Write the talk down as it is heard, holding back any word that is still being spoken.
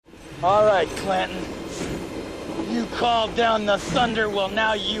All right, Clanton. You called down the thunder, well,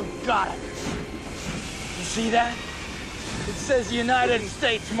 now you got it. You see that? It says United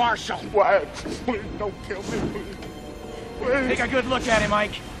States Marshal. Quiet. Please don't kill me, please. Please. Take a good look at him,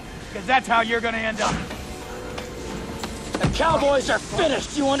 Ike, because that's how you're gonna end up. The Cowboys are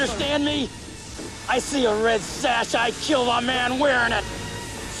finished, you understand me? I see a red sash, I kill a man wearing it.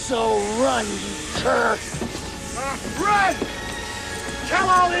 So run, you cur. Run! Tell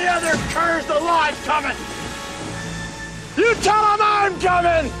all the other curs the law's coming! You tell them I'm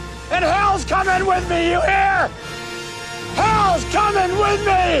coming! And hell's coming with me, you hear? Hell's coming with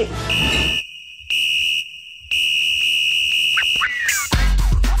me!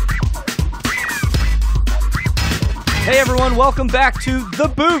 Hey everyone, welcome back to The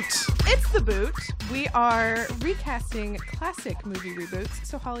Boot! It's The Boot. We are recasting classic movie reboots,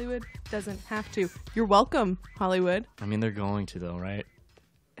 so Hollywood doesn't have to. You're welcome, Hollywood. I mean, they're going to though, right?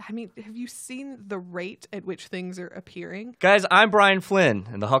 I mean, have you seen the rate at which things are appearing? Guys, I'm Brian Flynn,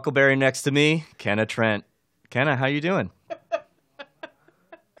 and the Huckleberry next to me, Kenna Trent. Kenna, how you doing?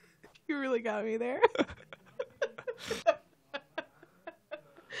 You really got me there.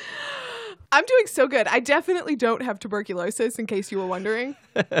 I'm doing so good. I definitely don't have tuberculosis, in case you were wondering.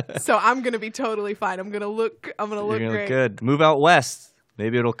 So I'm gonna be totally fine. I'm gonna look You're gonna great. look good. Move out west.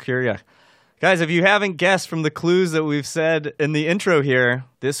 Maybe it'll cure you. Guys, if you haven't guessed from the clues that we've said in the intro here,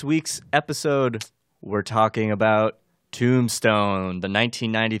 this week's episode, we're talking about Tombstone, the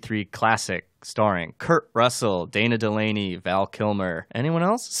 1993 classic starring Kurt Russell, Dana Delaney, Val Kilmer. Anyone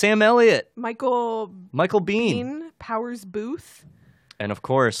else? Sam Elliott. Michael Bean. Bean, Powers Booth. And of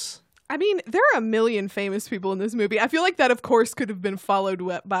course... I mean, there are a million famous people in this movie. I feel like that, of course, could have been followed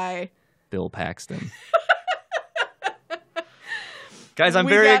by... Bill Paxton. Guys, I'm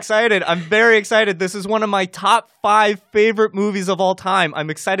very excited. I'm very excited. This is one of my top 5 favorite movies of all time. I'm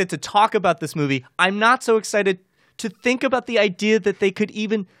excited to talk about this movie. I'm not so excited to think about the idea that they could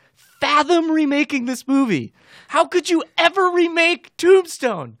even fathom remaking this movie. How could you ever remake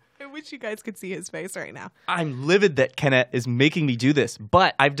Tombstone? I wish you guys could see his face right now. I'm livid that Kenna is making me do this,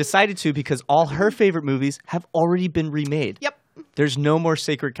 but I've decided to because all her favorite movies have already been remade. Yep. There's no more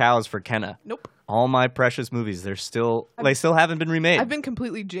sacred cows for Kenna. Nope. All my precious movies, they still haven't been remade. I've been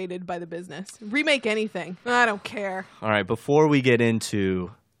completely jaded by the business. Remake anything. I don't care. All right, before we get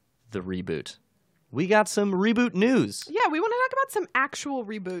into the reboot, we got some reboot news. Yeah, we want to talk about some actual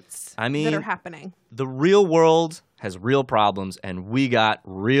reboots that are happening. The real world has real problems, and we got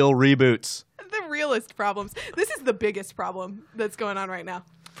real reboots. The realest problems. This is the biggest problem that's going on right now.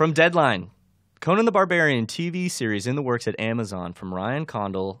 From Deadline, Conan the Barbarian TV series in the works at Amazon from Ryan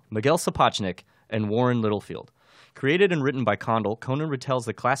Condal, Miguel Sapochnik, and Warren Littlefield. Created and written by Condal, Conan retells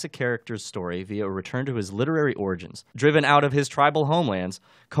the classic character's story via a return to his literary origins. Driven out of his tribal homelands,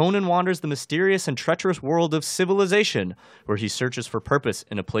 Conan wanders the mysterious and treacherous world of civilization, where he searches for purpose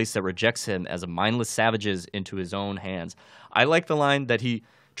in a place that rejects him as a mindless savages into his own hands. I like the line that he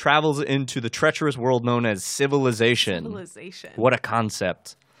travels into the treacherous world known as civilization. Civilization. What a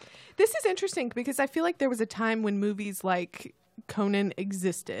concept. This is interesting because I feel like there was a time when movies like Conan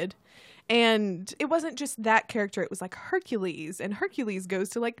existed. And it wasn't just that character. It was like Hercules. And Hercules goes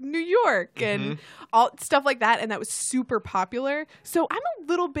to like New York and all stuff like that. And that was super popular. So I'm a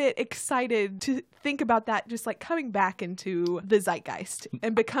little bit excited to think about that just like coming back into the zeitgeist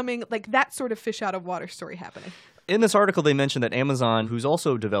and becoming like that sort of fish out of water story happening. In this article, they mentioned that Amazon, who's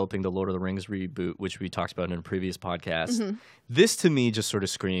also developing the Lord of the Rings reboot, which we talked about in a previous podcast, this to me just sort of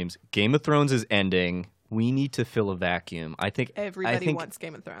screams, Game of Thrones is ending. We need to fill a vacuum. I think everybody wants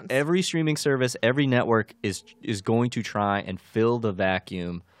Game of Thrones. Every streaming service, every network is going to try and fill the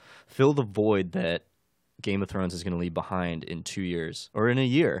vacuum, fill the void that Game of Thrones is going to leave behind in 2 years or in a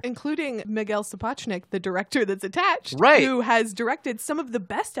year. Including Miguel Sapochnik, the director that's attached, right, who has directed some of the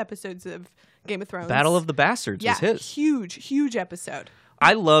best episodes of Game of Thrones. Battle of the Bastards was his. Huge episode.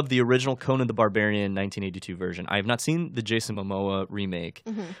 I love the original Conan the Barbarian 1982 version. I have not seen the Jason Momoa remake,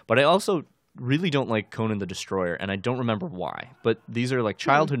 but I also really don't like Conan the Destroyer, and I don't remember why. But these are like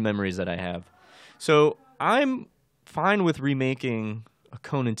childhood memories that I have. So I'm fine with remaking a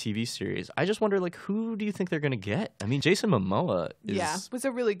Conan TV series. I just wonder, like, who do you think they're going to get? I mean, Jason Momoa was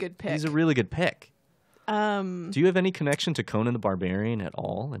a really good pick. He's a really good pick. Do you have any connection to Conan the Barbarian at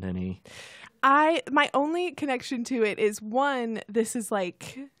all? In any? My only connection to it is one. This is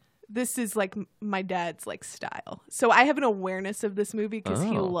like my dad's like style. So I have an awareness of this movie because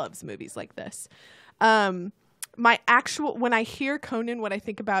he loves movies like this. When I hear Conan, what I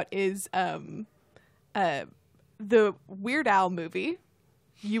think about is the Weird Al movie,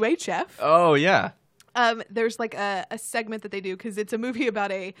 UHF. Oh yeah. There's like a segment that they do because it's a movie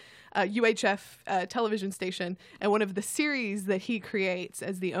about a UHF television station, and one of the series that he creates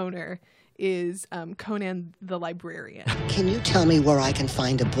as the owner is Conan the Librarian. Can you tell me where I can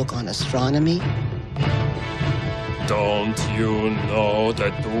find a book on astronomy? Don't you know the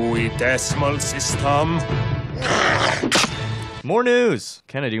Dewey Decimal System? More news.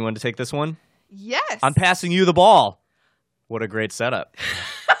 Kennedy, you want to take this one? Yes. I'm passing you the ball. What a great setup.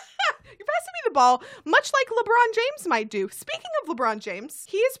 You're passing me the ball, much like LeBron James might do. Speaking of LeBron James,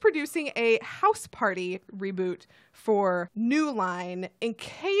 he is producing a House Party reboot for New Line. In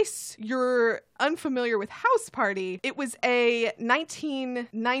case you're unfamiliar with House Party, it was a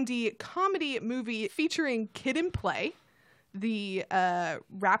 1990 comedy movie featuring Kid and Play, the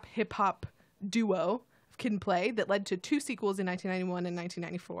rap hip-hop duo of Kid and Play that led to 2 sequels in 1991 and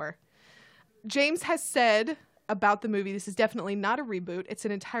 1994. James has said about the movie, this is definitely not a reboot. It's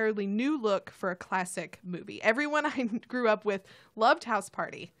an entirely new look for a classic movie. Everyone I grew up with loved House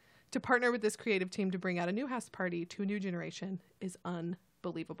Party. To partner with this creative team to bring out a new House Party to a new generation is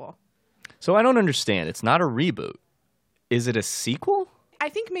unbelievable. So I don't understand. It's not a reboot. Is it a sequel? I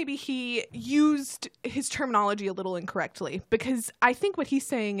think maybe he used his terminology a little incorrectly, because I think what he's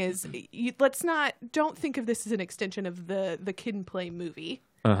saying is, don't think of this as an extension of the Kid and Play movie.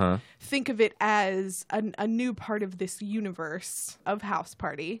 Uh-huh. Think of it as a new part of this universe of House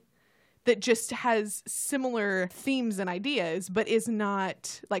Party that just has similar themes and ideas, but is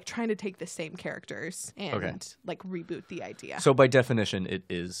not like trying to take the same characters and like reboot the idea. So by definition, it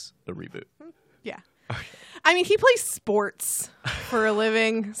is a reboot. Yeah. I mean, he plays sports for a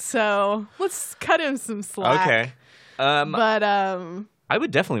living, so let's cut him some slack. Okay. But I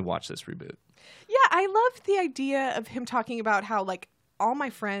would definitely watch this reboot. yeah, I love the idea of him talking about how like all my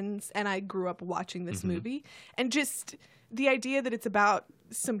friends and I grew up watching this movie, and just the idea that it's about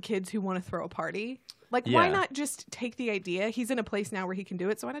some kids who want to throw a party. Like, why not just take the idea? He's in a place now where he can do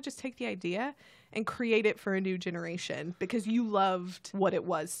it, so why not just take the idea and create it for a new generation? Because you loved what it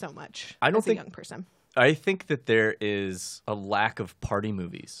was so much as a young person. I think that there is a lack of party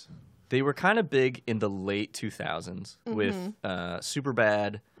movies. They were kind of big in the late 2000s with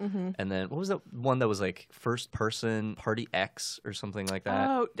Superbad, and then what was that one that was like First Person Party X or something like that?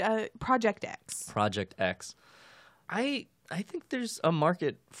 Oh, Project X. Project X. I think there's a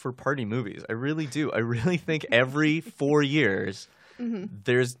market for party movies. I really do. I really think every 4 years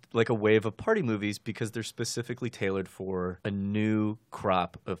there's like a wave of party movies because they're specifically tailored for a new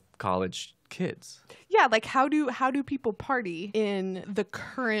crop of college kids. Yeah, like how do people party in the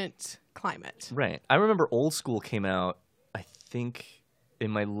current climate? Right. I remember Old School came out, I think,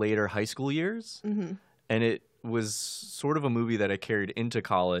 in my later high school years, and it was sort of a movie that I carried into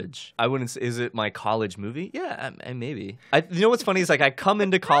college. I wouldn't say, is it my college movie? Yeah, maybe. You know what's funny is like I come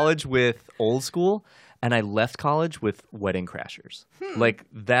into college with Old School, and I left college with Wedding Crashers. Like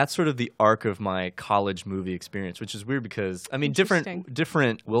that's sort of the arc of my college movie experience, which is weird because I mean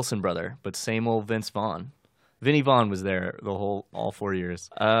different Wilson brother, but same old Vince Vaughn. Vinny Vaughn was there all 4 years.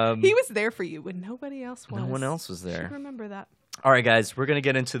 He was there for you when nobody else was. No one else was there. Should remember that. All right, guys, we're going to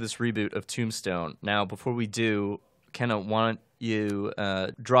get into this reboot of Tombstone. Now, before we do, Kenna, why don't you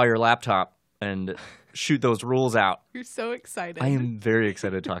draw your laptop and shoot those rules out? You're so excited. I am very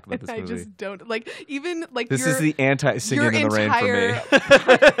excited to talk about this I movie. just don't even like this is the anti-singing in the rain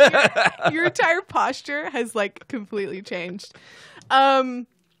for me. Your entire posture has like completely changed.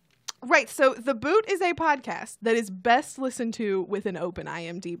 Right, so The Boot is a podcast that is best listened to with an open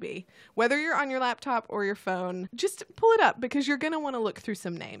IMDb. Whether you're on your laptop or your phone, just pull it up because you're going to want to look through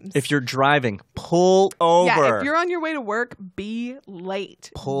some names. If you're driving, pull over. Yeah, if you're on your way to work, be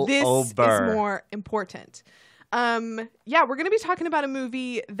late. Pull this over. Is more important. Yeah, we're going to be talking about a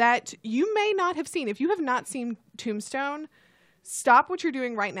movie that you may not have seen. If you have not seen Tombstone, stop what you're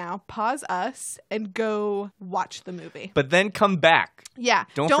doing right now, pause us, and go watch the movie. But then come back. Yeah.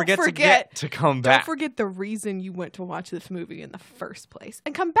 Don't forget to come back. Don't forget the reason you went to watch this movie in the first place.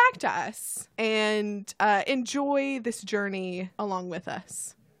 And come back to us and enjoy this journey along with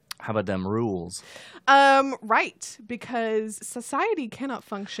us. How about them rules? Right. Because society cannot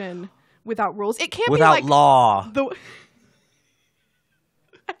function without rules. It can't without be like law.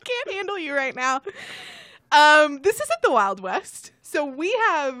 I can't handle you right now. This isn't the Wild West, so we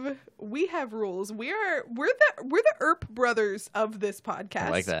have rules. We're the Earp brothers of this podcast. I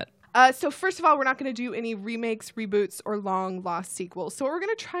like that. So first of all, we're not going to do any remakes, reboots, or long lost sequels. So what we're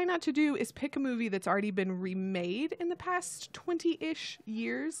going to try not to do is pick a movie that's already been remade in the past 20-ish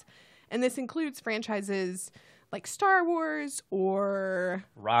years, and this includes franchises like Star Wars or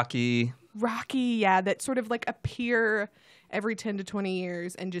Rocky. Yeah, that sort of like appear every 10 to 20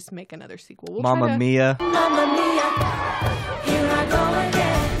 years and just make another sequel. We'll Mamma Mia. Mamma mia, here I go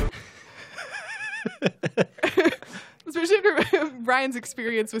again. Especially after Brian's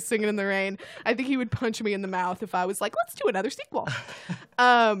experience with Singing in the Rain, I think he would punch me in the mouth if I was like, let's do another sequel.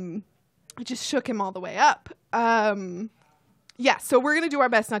 I just shook him all the way up. Yeah, so we're going to do our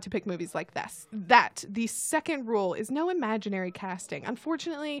best not to pick movies like this. The second rule is no imaginary casting.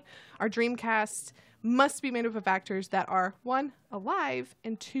 Unfortunately, our dream cast must be made up of actors that are, 1, alive,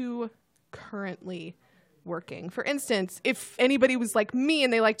 and 2, currently working. For instance, if anybody was like me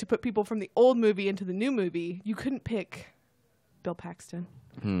and they like to put people from the old movie into the new movie, you couldn't pick Bill Paxton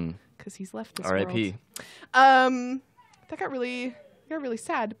because he's left this R.I.P. world. That got really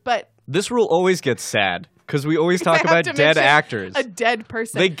sad, but This rule always gets sad because we always talk I have about to dead mention actors. a dead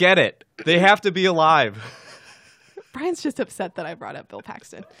person. They get it. They have to be alive. Brian's just upset that I brought up Bill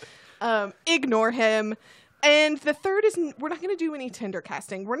Paxton. Ignore him. And the third is we're not going to do any Tinder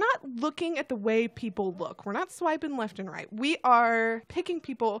casting. We're not looking at the way people look. We're not swiping left and right. We are picking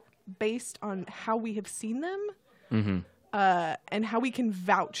people based on how we have seen them and how we can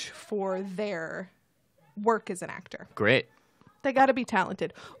vouch for their work as an actor. Great. They got to be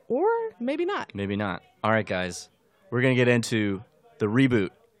talented. Or maybe not. Maybe not. All right, guys. We're going to get into the reboot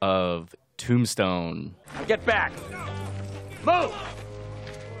of Tombstone. Get back. Move.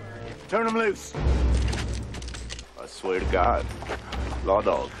 Turn them loose. I swear to God. Law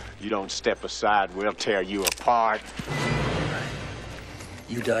Dog, you don't step aside, we'll tear you apart.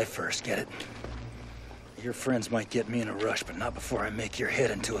 You die first, get it? Your friends might get me in a rush, but not before I make your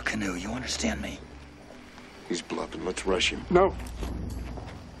head into a canoe. You understand me? He's bluffing. Let's rush him. No.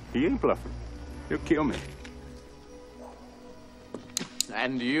 He ain't bluffing. He'll kill me.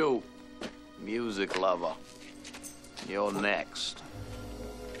 And you, music lover, you're next.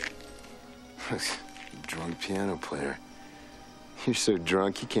 Drunk piano player. You're so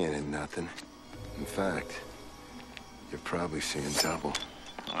drunk you can't hit nothing. In fact, you're probably seeing double.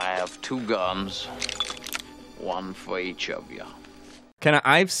 I have 2 guns, 1 for each of you.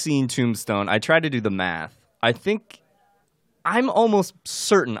 I've seen Tombstone. I tried to do the math. I'm almost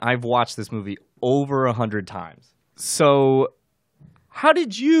certain I've watched this movie over 100 times. So, how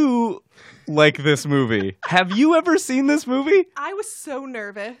did you like this movie? Have you ever seen this movie? I was so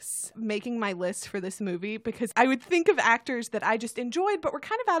nervous making my list for this movie because I would think of actors that I just enjoyed but were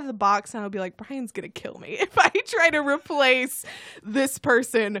kind of out of the box, and I would be like, Brian's going to kill me if I try to replace this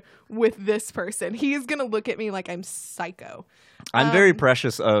person with this person. He is going to look at me like I'm psycho. I'm very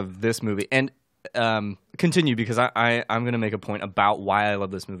precious of this movie. And continue, because I'm going to make a point about why I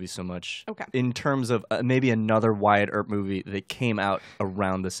love this movie so much. Okay. In terms of maybe another Wyatt Earp movie that came out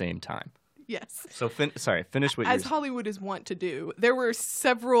around the same time. Yes. So, finish what you're As Hollywood is wont to do, there were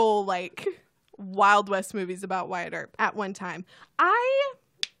several, Wild West movies about Wyatt Earp at one time. I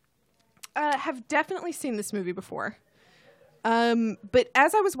have definitely seen this movie before. But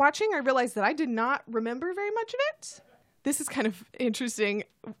as I was watching, I realized that I did not remember very much of it. This is kind of interesting.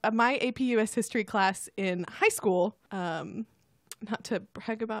 My AP US history class in high school, not to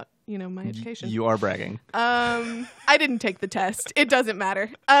brag about, my education. You are bragging. I didn't take the test. It doesn't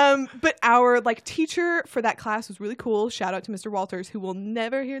matter. But our teacher for that class was really cool. Shout out to Mr. Walters, who will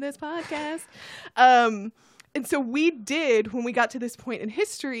never hear this podcast. And so we did, when we got to this point in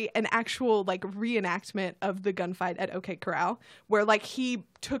history, an actual reenactment of the gunfight at OK Corral, where he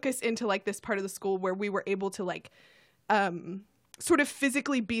took us into this part of the school where we were able to sort of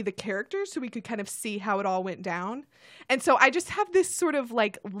physically be the characters so we could kind of see how it all went down. And so I just have this sort of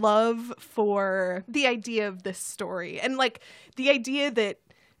love for the idea of this story and the idea that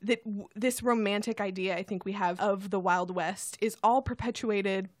this romantic idea I think we have of the Wild West is all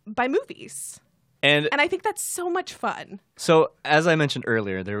perpetuated by movies. And I think that's so much fun. So, as I mentioned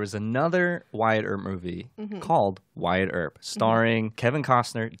earlier, there was another Wyatt Earp movie called Wyatt Earp, starring Kevin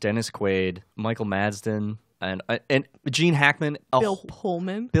Costner, Dennis Quaid, Michael Madsen, and Gene Hackman, Bill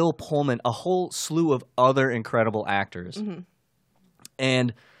Pullman, a whole slew of other incredible actors.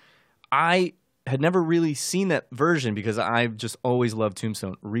 And I had never really seen that version because I've just always loved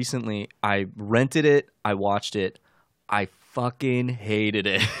Tombstone. Recently, I rented it, I watched it, I fucking hated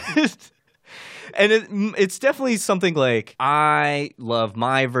it. And it's definitely something I love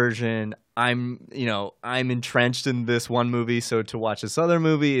my version. I'm entrenched in this one movie, so to watch this other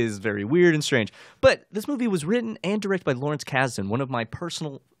movie is very weird and strange. But this movie was written and directed by Lawrence Kasdan, one of my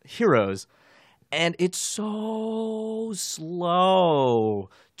personal heroes, and it's so slow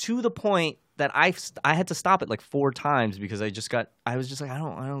to the point that I had to stop it like 4 times because I was just like, I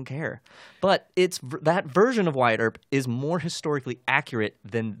don't care. But that version of Wyatt Earp is more historically accurate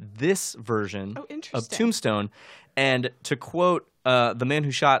than this version of Tombstone. And to quote the man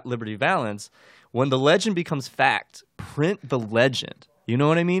who shot Liberty Valance, when the legend becomes fact, print the legend. You know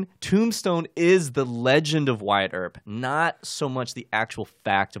what I mean? Tombstone is the legend of Wyatt Earp, not so much the actual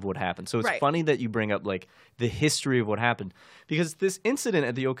fact of what happened. So it's funny that you bring up like the history of what happened, because this incident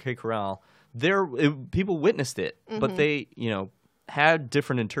at the OK Corral, people witnessed it, but they, had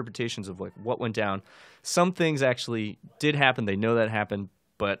different interpretations of like what went down. Some things actually did happen. They know that happened,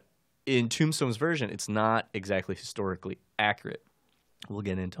 but in Tombstone's version, it's not exactly historically accurate. We'll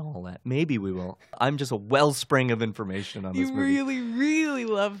get into all that. Maybe we will. I'm just a wellspring of information on this movie. You really, really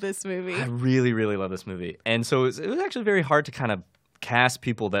love this movie. I really, really love this movie. And so it was actually very hard to kind of cast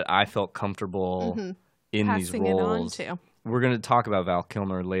people that I felt comfortable in Passing these it on roles. to. We're going to talk about Val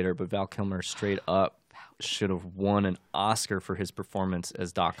Kilmer later, but Val Kilmer straight up should have won an Oscar for his performance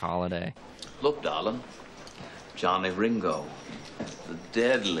as Doc Holliday. Look, darling. Johnny Ringo. The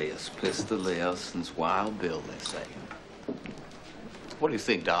deadliest pistolier since Wild Bill, they say. What do you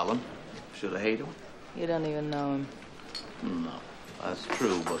think, darling? Should I hate him? You don't even know him. No, that's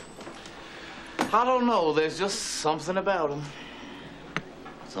true, but I don't know. There's just something about him.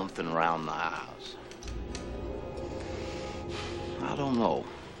 Something around the eyes. I don't know.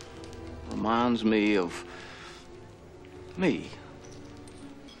 Reminds me of me.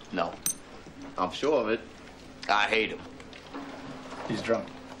 No, I'm sure of it. I hate him. He's drunk.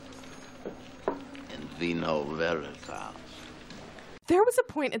 In vino veritas. There was a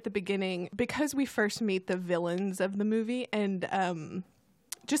point at the beginning, because we first meet the villains of the movie, and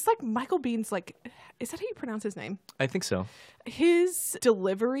just like Michael Biehn's like, is that how you pronounce his name? I think so. His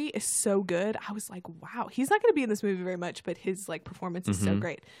delivery is so good. I was like, wow, he's not going to be in this movie very much, but his like performance is so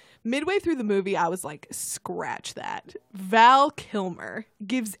great. Midway through the movie, I was like, scratch that. Val Kilmer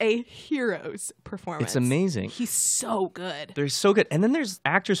gives a hero's performance. It's amazing. He's so good. They're so good. And then there's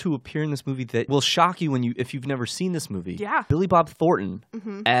actors who appear in this movie that will shock you if you've never seen this movie. Yeah. Billy Bob Thornton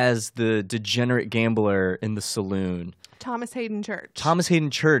as the degenerate gambler in the saloon. Thomas Hayden Church. Thomas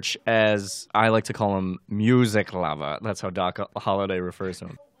Hayden Church as, I like to call him, music lover. That's how Doc Holliday refers to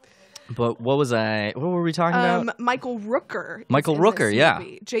him. But what were we talking about? Michael Rooker. Michael Rooker, yeah.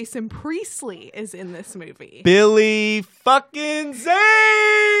 Movie. Jason Priestley is in this movie. Billy fucking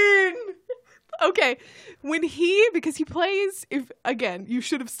Zane! Okay, because he plays, again, you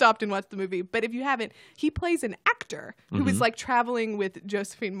should have stopped and watched the movie, but if you haven't, he plays an actor who is like traveling with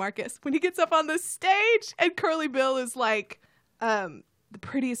Josephine Marcus. When he gets up on the stage and Curly Bill is like, the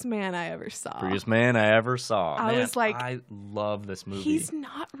prettiest man I ever saw. Prettiest man I ever saw. I was like, I love this movie. He's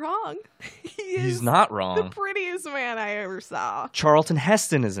not wrong. He's not wrong. The prettiest man I ever saw. Charlton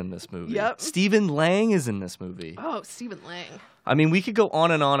Heston is in this movie. Yep. Stephen Lang is in this movie. Oh, Stephen Lang. I mean, we could go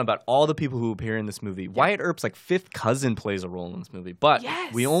on and on about all the people who appear in this movie. Yep. Wyatt Earp's like 5th cousin plays a role in this movie, but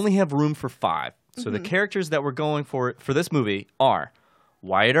we only have room for 5. So the characters that we're going for this movie are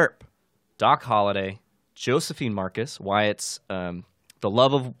Wyatt Earp, Doc Holliday, Josephine Marcus, Wyatt's the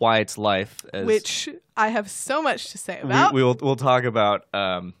love of Wyatt's life, which I have so much to say about. We'll talk about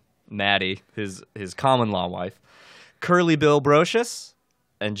Maddie, his common law wife, Curly Bill Brocious,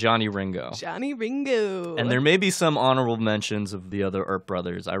 and Johnny Ringo. Johnny Ringo. And there may be some honorable mentions of the other Earp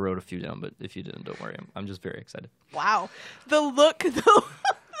brothers. I wrote a few down, but if you didn't, don't worry. I'm just very excited. Wow. The look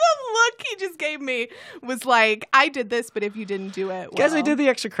he just gave me was like, I did this, but if you didn't do it, well. Guys, I did the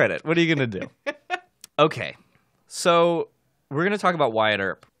extra credit. What are you going to do? Okay. So we're going to talk about Wyatt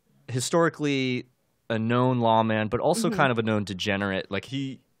Earp. Historically a known lawman, but also kind of a known degenerate. Like,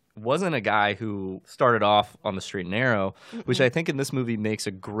 he wasn't a guy who started off on the straight and narrow, which I think in this movie makes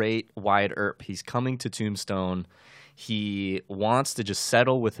a great Wyatt Earp. He's coming to Tombstone. He wants to just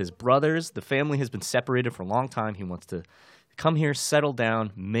settle with his brothers. The family has been separated for a long time. He wants to come here, settle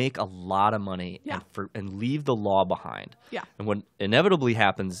down, make a lot of money, and leave the law behind. Yeah. And what inevitably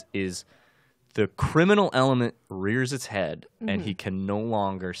happens is the criminal element rears its head, and he can no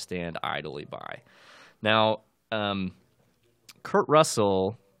longer stand idly by. Now, Kurt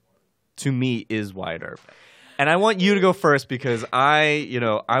Russell, to me, is Wyatt Earp. And I want you to go first because I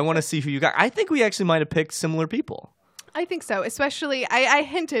want to see who you got. I think we actually might have picked similar people. I think so. Especially, I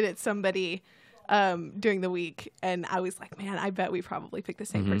hinted at somebody during the week, and I was like, man, I bet we probably picked the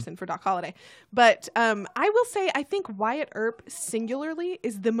same person for Doc Holliday. But I will say, I think Wyatt Earp singularly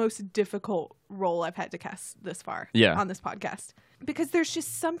is the most difficult role I've had to cast this far on this podcast. Because there's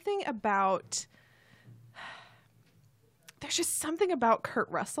just something about Kurt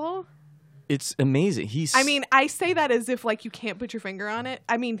Russell. It's amazing. I mean, I say that as if like you can't put your finger on it.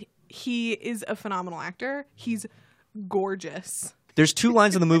 I mean, he is a phenomenal actor. He's gorgeous. There's 2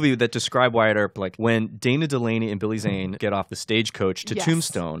 lines in the movie that describe Wyatt Earp, like when Dana Delaney and Billy Zane get off the stagecoach to Yes.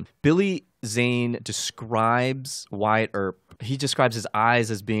 Tombstone. Billy Zane describes Wyatt Earp. He describes his eyes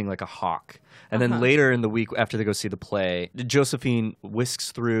as being like a hawk. And then later in the week, after they go see the play, Josephine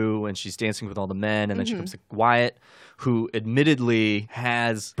whisks through and she's dancing with all the men. And then she comes to Wyatt, who admittedly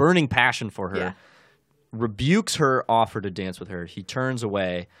has burning passion for her. Yeah. Rebukes her offer to dance with her. He turns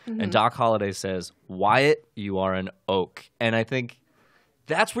away, and Doc Holliday says, "Wyatt, you are an oak." And I think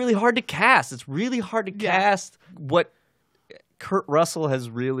that's really hard to cast. It's really hard to cast what Kurt Russell has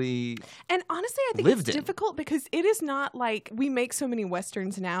really And honestly, I think lived it's in. difficult because it is not like we make so many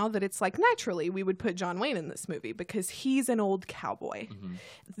Westerns now that it's like naturally we would put John Wayne in this movie because he's an old cowboy.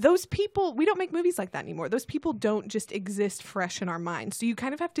 Those people, we don't make movies like that anymore. Those people don't just exist fresh in our minds. So you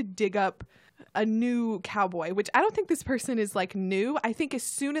kind of have to dig up a new cowboy, which I don't think this person is like new. I think as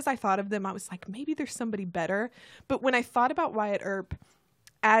soon as I thought of them, I was like, maybe there's somebody better. But when I thought about Wyatt Earp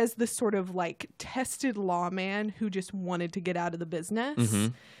as the sort of like tested lawman who just wanted to get out of the business,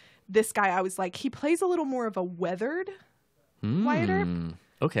 this guy, I was like, he plays a little more of a weathered Wyatt Earp.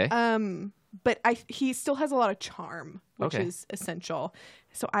 Okay. But he still has a lot of charm, which Okay. is essential.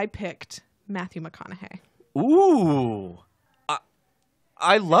 So I picked Matthew McConaughey. Ooh.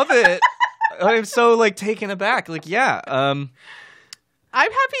 I love it. I'm so like taken aback. Like, yeah. I'm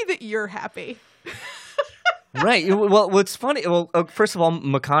happy that you're happy. Right. Well, what's funny? Well, first of all,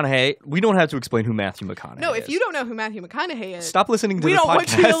 McConaughey. We don't have to explain who Matthew McConaughey is. No, if you don't know who Matthew McConaughey is, Stop listening to we the don't podcast.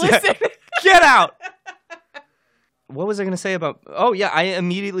 want you to listen. Get out. What was I going to say about? Oh yeah, I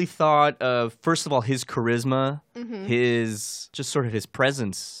immediately thought of first of all his charisma, his just sort of his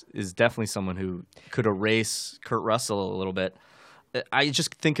presence is definitely someone who could erase Kurt Russell a little bit. I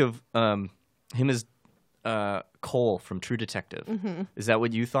just think of him as Cole from True Detective. Is that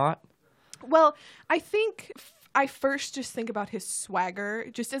what you thought? Well, I think I first just think about his swagger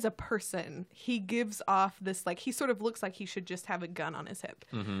just as a person. He gives off this, like, he sort of looks like he should just have a gun on his hip.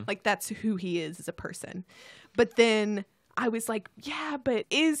 Like, that's who he is as a person. But then I was like, yeah, but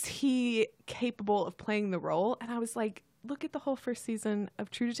is he capable of playing the role? And I was like, look at the whole first season of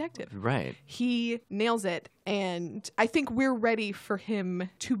True Detective. Right. He nails it. And I think we're ready for him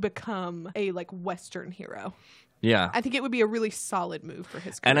to become a, like, Western hero. Yeah. I think it would be a really solid move for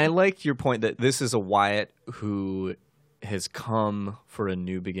his career. And I like your point that this is a Wyatt who has come for a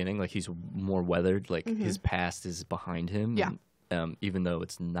new beginning. Like, he's more weathered. Like, his past is behind him. Yeah. And, even though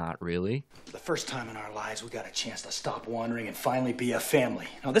it's not really. The first time in our lives we got a chance to stop wandering and finally be a family.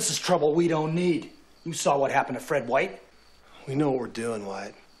 Now, this is trouble we don't need. You saw what happened to Fred White? We know what we're doing,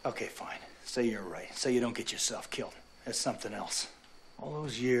 Wyatt. Okay, fine. Say you're right. Say you don't get yourself killed. That's something else. All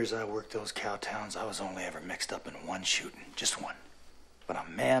those years I worked those cow towns, I was only ever mixed up in one shooting. Just one. But a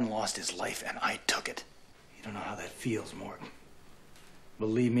man lost his life, and I took it. You don't know how that feels, Morgan.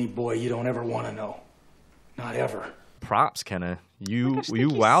 Believe me, boy, you don't ever want to know. Not ever. Props, Kenna. You Gosh,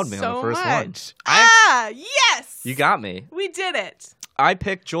 thank wowed me so on the first one. much. Yes! You got me. We did it. I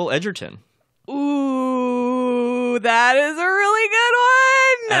picked Joel Edgerton. Ooh, that is a really good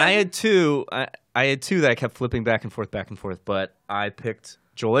one. And I had two. I had two that I kept flipping back and forth. But I picked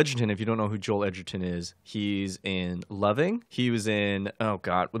Joel Edgerton. If you don't know who Joel Edgerton is, he's in Loving. He was in,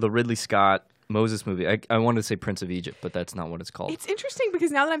 with the Ridley Scott Moses movie. I wanted to say Prince of Egypt, but that's not what it's called. It's interesting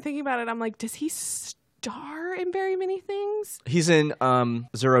because now that I'm thinking about it, I'm like, does he star in very many things? He's in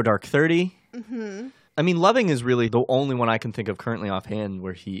Zero Dark 30. Mm-hmm. I mean, Loving is really the only one I can think of currently offhand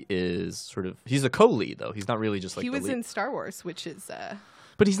where he is sort of... He's a co-lead, though. He's not really just like he the was lead. in Star Wars, which is...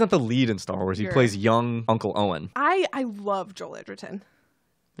 But he's not the lead in Star Wars. He plays young Uncle Owen. I love Joel Edgerton.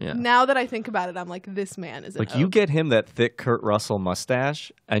 Yeah. Now that I think about it, I'm like, this man is an Like, you get him that thick Kurt Russell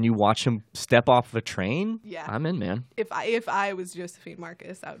mustache, and you watch him step off of a train, Yeah. I'm in, man. If I was Josephine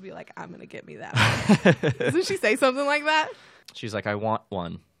Marcus, I would be like, I'm going to get me that. Doesn't she say something like that? She's like, I want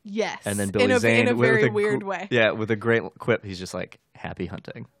one. Yes. And then Billy in Zane... a very with weird way. Yeah, with a great quip, he's just like, happy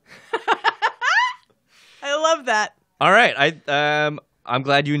hunting. I love that. All right, I'm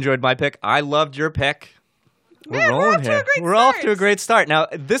glad you enjoyed my pick. I loved your pick. Man, we're off to a great We're off to a great start. Now,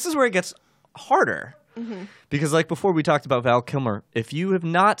 this is where it gets harder. Because like before we talked about Val Kilmer, if you have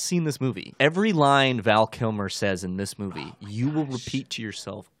not seen this movie, every line Val Kilmer says in this movie, you will repeat to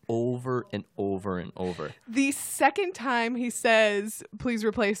yourself over and over and over. The second time he says, please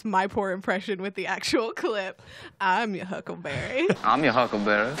replace my poor impression with the actual clip, I'm your Huckleberry. I'm your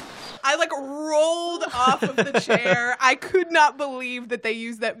Huckleberry. I like rolled off of the chair. I could not believe that they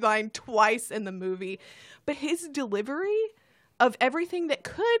used that line twice in the movie. But his delivery of everything that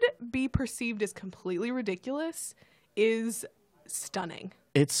could be perceived as completely ridiculous is stunning.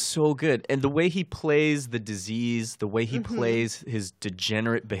 It's so good. And the way he plays the disease, the way he plays his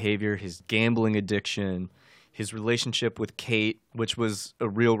degenerate behavior, his gambling addiction, his relationship with Kate, which was a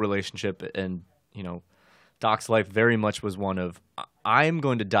real relationship. And, you know, Doc's life very much was one of, I'm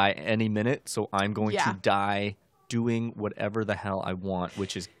going to die any minute, so I'm going to die doing whatever the hell I want,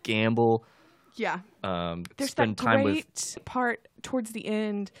 which is gamble. Yeah. There's Spend that time great with part towards the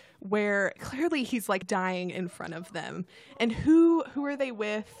end where clearly he's like dying in front of them. And who are they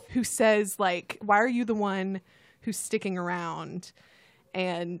with? Who says like, why are you the one who's sticking around?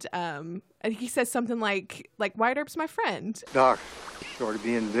 And he says something like Wyatt Earp's my friend. Doc, sorry to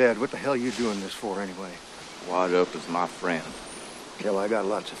be in bed. What the hell are you doing this for anyway? Wyatt Earp is my friend. Hell, I got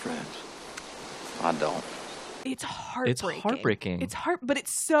lots of friends. I don't. It's heartbreaking. But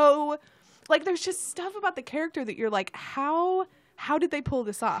it's so like there's just stuff about the character that you're like, how did they pull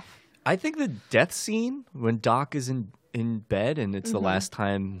this off? I think the death scene when Doc is in bed and it's the last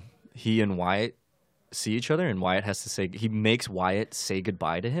time he and Wyatt see each other and Wyatt has to say, he makes Wyatt say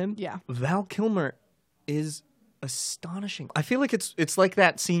goodbye to him. Yeah. Val Kilmer is astonishing. I feel like it's like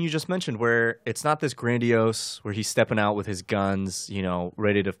that scene you just mentioned where it's not this grandiose where he's stepping out with his guns, you know,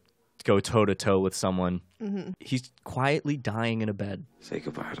 ready to go toe to toe with someone. He's quietly dying in a bed. Say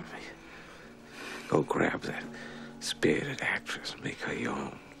goodbye to me. Go grab that spirited actress, make her your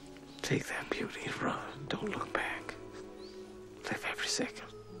own. Take that beauty and run. Don't look back. Live every second.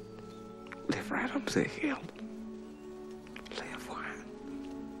 Live right up the hill. Live Wyatt.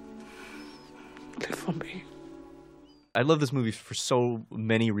 Live for me. I love this movie for so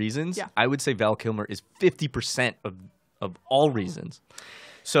many reasons. Yeah. I would say Val Kilmer is 50% of all reasons.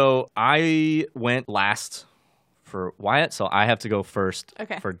 So I went last for Wyatt, so I have to go first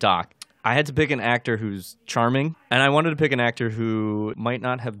for Doc. I had to pick an actor who's charming, and I wanted to pick an actor who might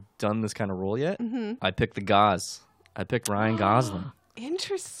not have done this kind of role yet. I picked the Goz. I picked Ryan Gosling.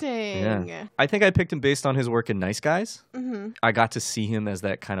 Interesting. Yeah. I think I picked him based on his work in Nice Guys. I got to see him as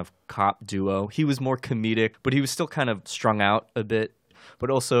that kind of cop duo. He was more comedic, but he was still kind of strung out a bit.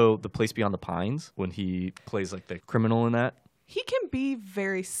 But also The Place Beyond the Pines, when he plays like the criminal in that. He can be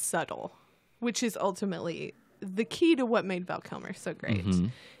very subtle, which is ultimately the key to what made Val Kilmer so great,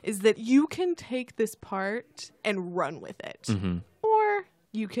 is that you can take this part and run with it. Or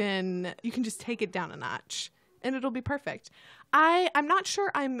you can just take it down a notch and it'll be perfect. I'm not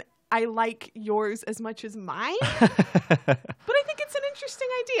sure I like yours as much as mine, but I think it's an interesting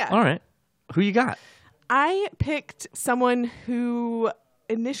idea. All right. Who you got? I picked someone who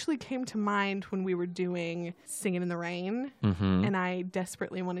initially came to mind when we were doing Singing in the Rain, and I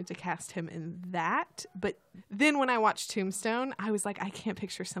desperately wanted to cast him in that. But then when I watched Tombstone, I was like, I can't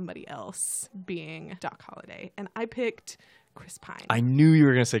picture somebody else being Doc Holliday. And I picked Chris Pine. I knew you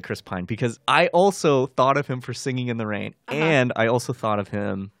were going to say Chris Pine because I also thought of him for Singing in the Rain, and I also thought of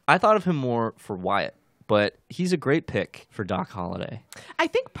him more for Wyatt. But he's a great pick for Doc Holliday. I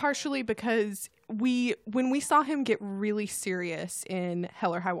think partially because when we saw him get really serious in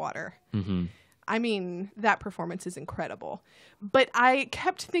Hell or High Water, I mean, that performance is incredible. But I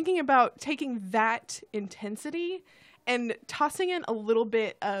kept thinking about taking that intensity and tossing in a little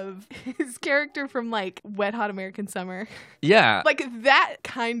bit of his character from like Wet Hot American Summer. Yeah. Like that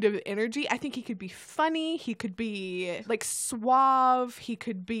kind of energy. I think he could be funny. He could be like suave. He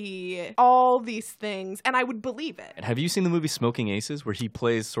could be all these things. And I would believe it. Have you seen the movie Smoking Aces where he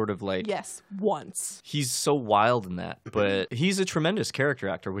plays sort of like... Yes, once. He's so wild in that. But he's a tremendous character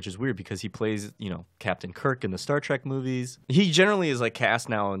actor, which is weird because he plays, you know, Captain Kirk in the Star Trek movies. He generally is like cast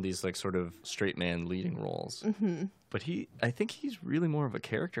now in these like sort of straight man leading roles. But I think he's really more of a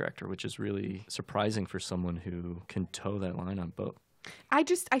character actor, which is really surprising for someone who can toe that line on both. I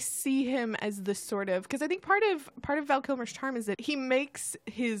see him as this sort of, because I think part of Val Kilmer's charm is that he makes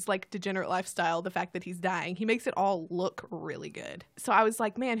his like degenerate lifestyle, the fact that he's dying, he makes it all look really good. So I was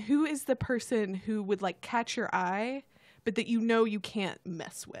like, man, who is the person who would like catch your eye, but that you can't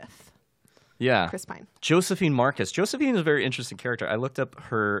mess with? Yeah. Chris Pine. Josephine Marcus. Josephine is a very interesting character. I looked up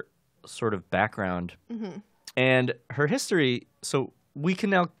her sort of background. And her history, so we can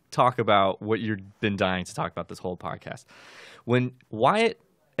now talk about what you've been dying to talk about this whole podcast. When Wyatt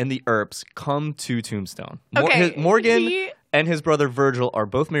and the Earps come to Tombstone, Morgan and his brother Virgil are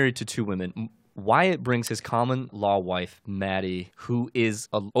both married to two women. Wyatt brings his common law wife, Maddie, who is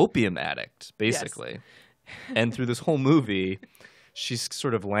an opium addict, basically. Yes. And through this whole movie, she's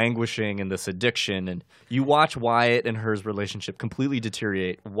sort of languishing in this addiction. And you watch Wyatt and her relationship completely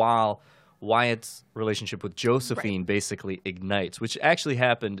deteriorate while Wyatt's relationship with Josephine basically ignites, which actually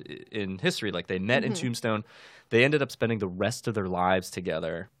happened in history. Like they met in Tombstone. They ended up spending the rest of their lives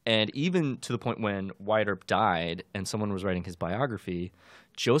together. And even to the point when Wyatt Earp died and someone was writing his biography,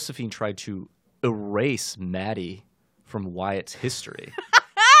 Josephine tried to erase Maddie from Wyatt's history.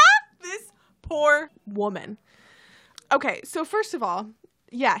 This poor woman. Okay, so first of all,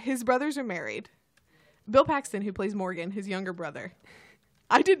 yeah, his brothers are married. Bill Paxton, who plays Morgan, his younger brother,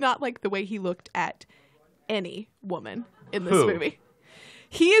 I did not like the way he looked at any woman in this movie.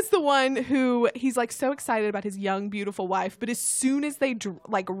 He is the one who, he's like so excited about his young, beautiful wife, but as soon as they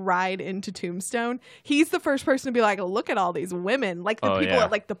like ride into Tombstone, he's the first person to be like, look at all these women, like the people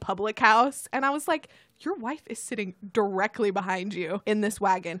at like the public house. And I was like, your wife is sitting directly behind you in this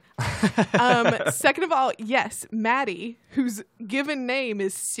wagon. Second of all, yes, Maddie, whose given name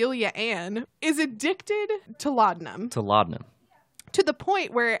is Celia Ann, is addicted to laudanum. To the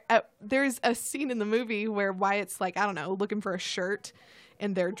point where there's a scene in the movie where Wyatt's like, I don't know, looking for a shirt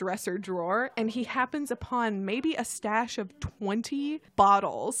in their dresser drawer, and he happens upon maybe a stash of 20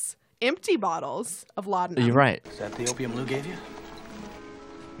 bottles, empty bottles of laudanum. You're right. Is that the opium Lou gave you?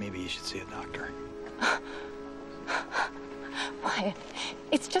 Maybe you should see a doctor. Wyatt,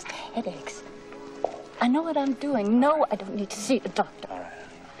 it's just headaches. I know what I'm doing. No, I don't need to see a doctor. All right.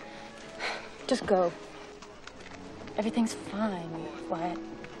 Just go. Everything's fine, Wyatt.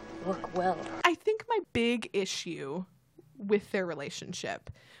 Work well. I think my big issue with their relationship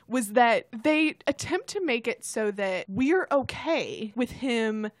was that they attempt to make it so that we're okay with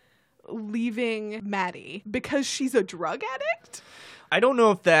him leaving Maddie because she's a drug addict. I don't know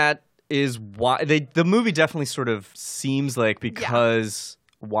if that is why the movie definitely sort of seems like because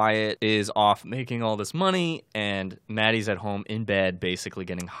Wyatt is off making all this money and Maddie's at home in bed basically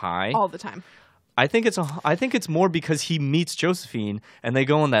getting high all the time. I think it's more because he meets Josephine and they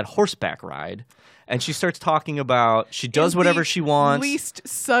go on that horseback ride. And she starts talking about she does whatever she wants. Least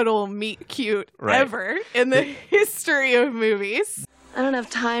subtle meet cute ever in the history of movies. I don't have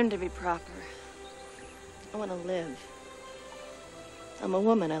time to be proper. I want to live. I'm a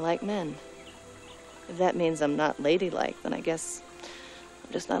woman. I like men. If that means I'm not ladylike, then I guess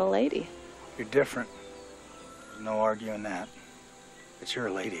I'm just not a lady. You're different. There's no arguing that. But you're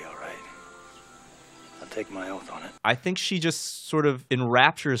a lady, all right. I'll take my oath on it. I think she just sort of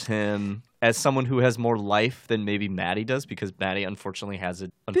enraptures him as someone who has more life than maybe Maddie does, because Maddie unfortunately has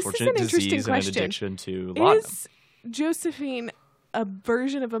an unfortunate disease and an addiction to laudanum. Is Josephine a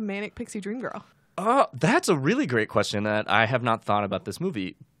version of a manic pixie dream girl? That's a really great question that I have not thought about this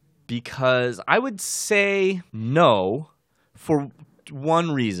movie, because I would say no for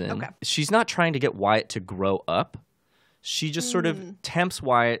one reason. Okay. She's not trying to get Wyatt to grow up. She just sort of tempts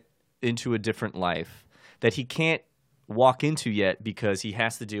Wyatt into a different life that he can't walk into yet because he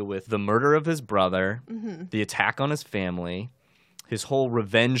has to deal with the murder of his brother, the attack on his family, his whole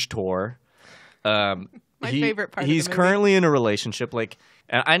revenge tour. My favorite part of the He's movie. currently in a relationship. Like,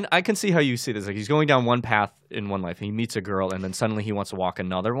 and I can see how you see this. Like, he's going down one path in one life. He meets a girl, and then suddenly he wants to walk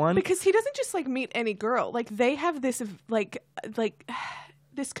another one. Because he doesn't just like meet any girl. Like they have this like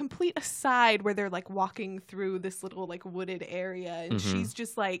this complete aside where they're like walking through this little like wooded area, and she's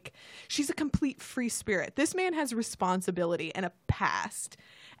just like, she's a complete free spirit. This man has responsibility and a past,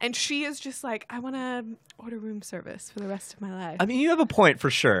 and she is just like, I want to order room service for the rest of my life. I mean, you have a point for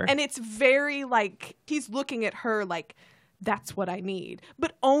sure. And it's very like, he's looking at her like, that's what I need,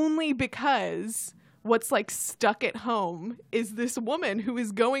 but only because what's like stuck at home is this woman who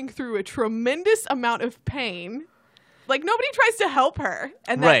is going through a tremendous amount of pain. Like, nobody tries to help her.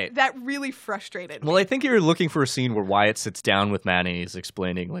 And that really frustrated me. Well, I think you're looking for a scene where Wyatt sits down with Maddie and he's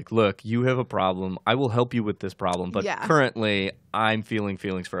explaining, like, look, you have a problem. I will help you with this problem. But currently, I'm feeling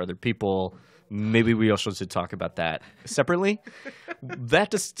feelings for other people. Maybe we also should talk about that separately.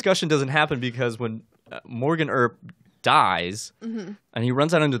 That discussion doesn't happen because when Morgan Earp dies and he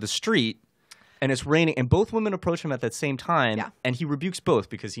runs out into the street, and it's raining, and both women approach him at that same time, and he rebukes both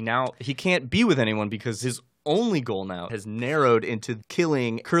because he can't be with anyone because his only goal now has narrowed into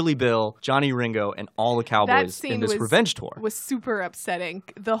killing Curly Bill, Johnny Ringo, and all the cowboys in this revenge tour. Was super upsetting.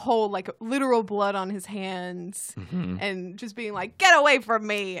 The whole like literal blood on his hands and just being like, get away from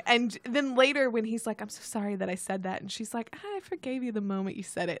me. And then later when he's like, I'm so sorry that I said that. And she's like, I forgave you the moment you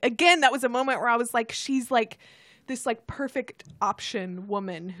said it. Again, that was a moment where I was like, she's like this like perfect option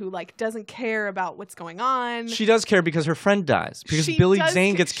woman who like doesn't care about what's going on. She does care because her friend dies. Because Billy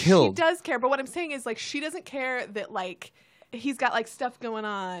Zane gets killed. She does care, but what I'm saying is like she doesn't care that like he's got like stuff going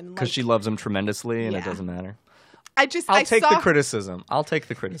on. Because she loves him tremendously and it doesn't matter. I'll take the criticism. I'll take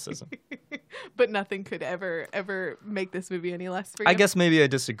the criticism. But nothing could ever make this movie any less for you. I guess maybe I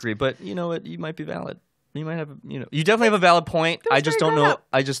disagree, but you know what? You might be valid. You might have, you definitely have a valid point. I just don't know.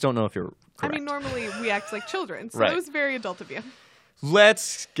 I just don't know if you're correct. I mean, normally we act like children, so Right. it was very adult of you.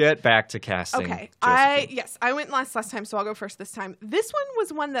 Let's get back to casting. Okay. Josephine. I went last time, so I'll go first this time. This one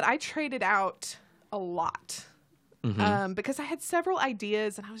was one that I traded out a lot. Because I had several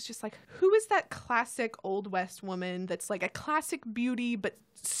ideas and I was just like, who is that classic Old West woman that's like a classic beauty but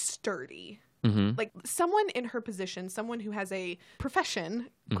sturdy? Like someone in her position, someone who has a profession,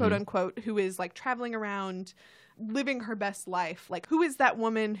 quote unquote, who is like traveling around, living her best life. Like, who is that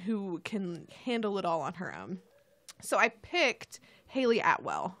woman who can handle it all on her own? So I picked Hayley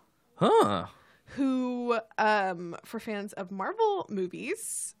Atwell. Who, for fans of Marvel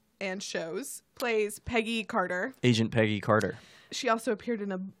movies and shows, plays Peggy Carter. Agent Peggy Carter. She also appeared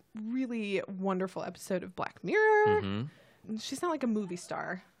in a really wonderful episode of Black Mirror. She's not like a movie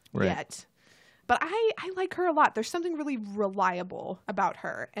star yet. But I like her a lot. There's something really reliable about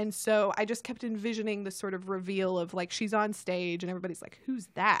her. And so I just kept envisioning this sort of reveal of like she's on stage and everybody's like, who's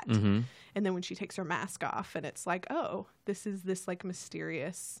that? And then when she takes her mask off and it's like, oh, this is this like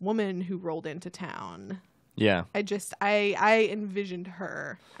mysterious woman who rolled into town. Yeah. I envisioned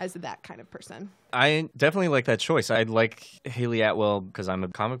her as that kind of person. I definitely like that choice. I like Hayley Atwell because I'm a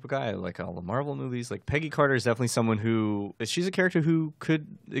comic book guy. I like all the Marvel movies. Like Peggy Carter is definitely someone who, she's a character who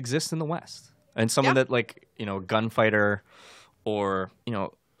could exist in the West. And someone that, like, you know, a gunfighter or, you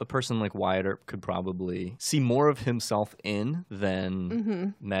know, a person like Wyatt Earp could probably see more of himself in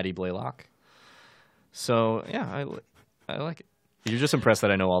than Maddie Blaylock. So, yeah, I like it. You're just impressed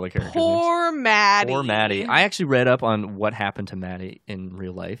that I know all the characters' Poor names. Maddie. Poor Maddie. I actually read up on what happened to Maddie in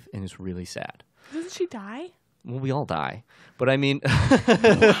real life, and it's really sad. Doesn't she die? Well, we all die. But I mean...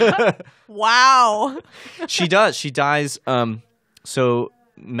 Wow. She does. She dies. So...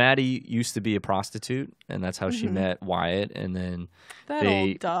 Maddie used to be a prostitute, and that's how she met Wyatt. And then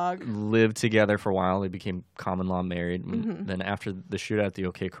they old dog lived together for a while. They became common law married. And then after the shootout at the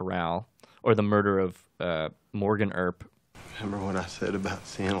OK Corral, or the murder of Morgan Earp. Remember what I said about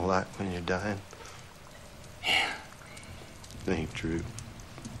seeing a light when you're dying? Yeah. It ain't true.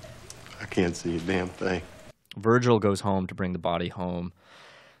 I can't see a damn thing. Virgil goes home to bring the body home.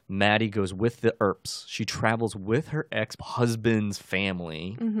 Maddie goes with the Earps. She travels with her ex-husband's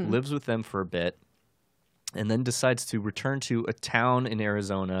family, lives with them for a bit, and then decides to return to a town in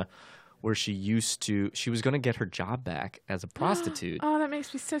Arizona where she was going to get her job back as a prostitute. Oh, that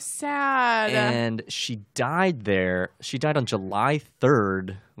makes me so sad. And she died there. She died on July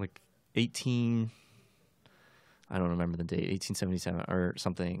 3rd, like I don't remember the date, 1877 or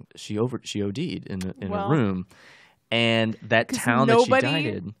something. She OD'd in a room. And that town that she died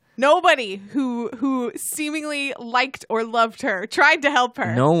in. Nobody who seemingly liked or loved her tried to help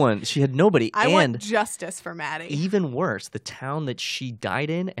her. No one. She had nobody. I want justice for Maddie. Even worse, the town that she died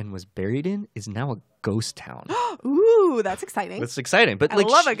in and was buried in is now a ghost town. Ooh, that's exciting. That's exciting. But I like,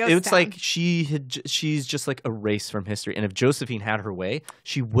 love a ghost it's town. like she's just like erased from history. And if Josephine had her way,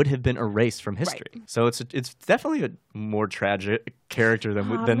 she would have been erased from history. Right. So it's definitely a more tragic character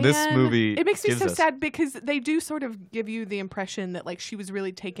than this movie. It makes me so us. sad because they do sort of give you the impression that like she was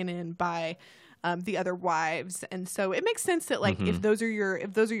really taken in by the other wives, and so it makes sense that like if those are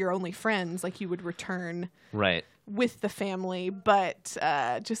your only friends, like you would return right with the family. But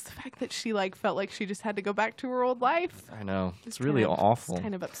just the fact that she like felt like she just had to go back to her old life. I know it's really awful. It's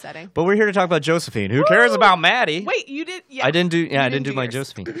kind of upsetting. But we're here to talk about Josephine. Who cares about Maddie? Wait, you did? Yeah, I didn't do my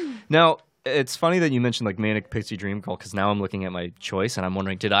Josephine. Now. It's funny that you mentioned like Manic Pixie Dream Girl because now I'm looking at my choice and I'm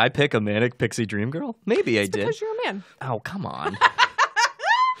wondering, did I pick a Manic Pixie Dream Girl? Maybe I did. Because you're a man. Oh, come on.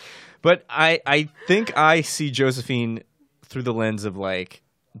 But I think I see Josephine through the lens of like,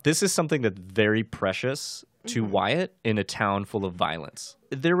 this is something that's very precious to Wyatt in a town full of violence.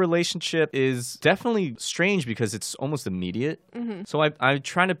 Their relationship is definitely strange because it's almost immediate. So I'm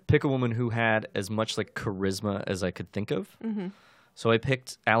trying to pick a woman who had as much like charisma as I could think of. So I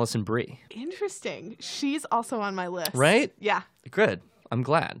picked Alison Brie. Interesting. She's also on my list. Right? Yeah. Good. I'm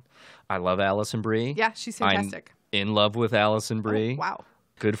glad. I love Alison Brie. Yeah, she's fantastic. I'm in love with Alison Brie. Oh, wow.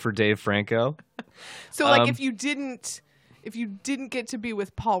 Good for Dave Franco. So like if you didn't get to be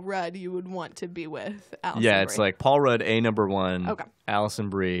with Paul Rudd, you would want to be with Alison Brie. It's like Paul Rudd, number 1. Okay. Alison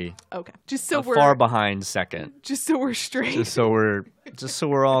Brie. Okay. Just so we're far behind second. Just so we're straight. Just so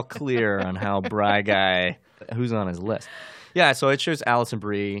we're all clear on how Bry Guy, who's on his list. Yeah, so it shows Alison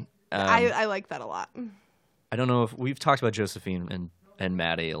Brie. I like that a lot. I don't know if we've talked about Josephine and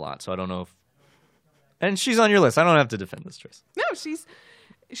Maddie a lot, so I don't know if. And she's on your list. I don't have to defend this choice. No,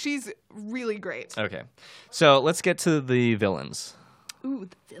 she's really great. Okay, so let's get to the villains. Ooh,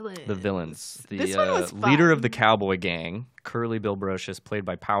 the villains. The villains. The this one was fun. Leader of the cowboy gang, Curly Bill Brocious, played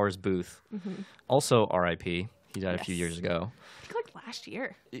by Powers Booth. Also R.I.P. He died a few years ago. I think like last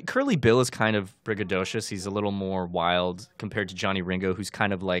year. Curly Bill is kind of braggadocious. He's a little more wild compared to Johnny Ringo, who's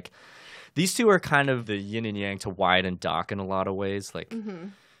kind of like, these two are kind of the yin and yang to Wyatt and Doc in a lot of ways. Like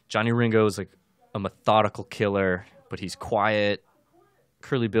Johnny Ringo is like a methodical killer, but he's quiet.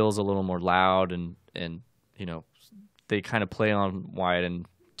 Curly Bill's a little more loud, and you know, they kind of play on Wyatt and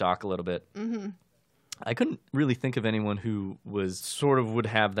Doc a little bit. I couldn't really think of anyone who was sort of would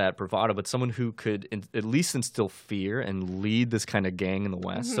have that bravado, but someone who could at least instill fear and lead this kind of gang in the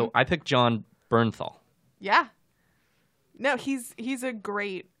West. So I picked John Bernthal. Yeah. No, he's a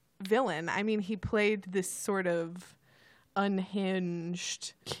great villain. I mean, he played this sort of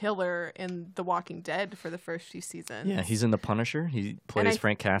unhinged killer in The Walking Dead for the first few seasons. Yeah, he's in The Punisher. He plays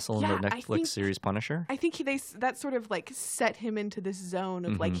Frank Castle in the Netflix series Punisher. I think that sort of like set him into this zone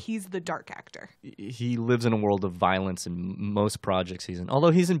of like he's the dark actor. He lives in a world of violence in most projects he's in.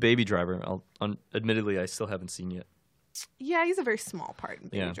 Although he's in Baby Driver, admittedly, I still haven't seen yet. Yeah, he's a very small part in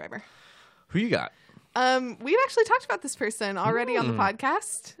Baby Driver. Who you got? We've actually talked about this person already on the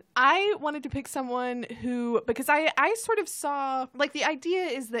podcast. I wanted to pick someone who, because I sort of saw, like, the idea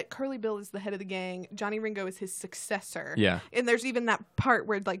is that Curly Bill is the head of the gang, Johnny Ringo is his successor. Yeah. And there's even that part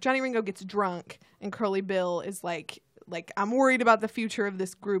where, like, Johnny Ringo gets drunk and Curly Bill is like, I'm worried about the future of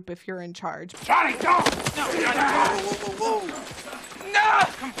this group if you're in charge. Johnny, don't! No, whoa.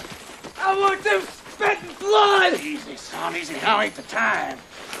 No! I want them spitting blood! Easy, son, easy. Now ain't the time.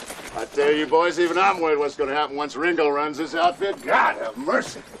 I tell you, boys, even I'm worried what's going to happen once Ringo runs this outfit. God have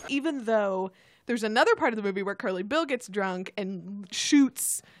mercy. Even though there's another part of the movie where Curly Bill gets drunk and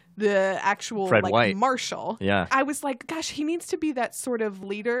shoots the actual Fred White. marshal. Yeah. I was like, gosh, he needs to be that sort of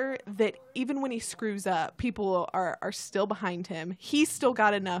leader that even when he screws up, people are still behind him. He's still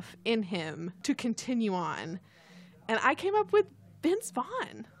got enough in him to continue on. And I came up with Vince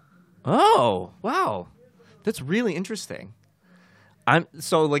Vaughn. Oh, wow. That's really interesting.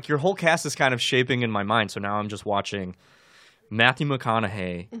 So like your whole cast is kind of shaping in my mind. So now I'm just watching Matthew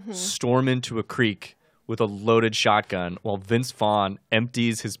McConaughey storm into a creek with a loaded shotgun while Vince Vaughn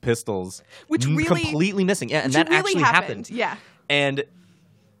empties his pistols, which really completely missing. Yeah, and that really actually happened. Yeah, and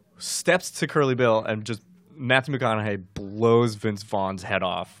steps to Curly Bill and just Matthew McConaughey blows Vince Vaughn's head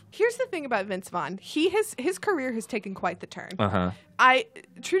off. Here's the thing about Vince Vaughn. His career has taken quite the turn.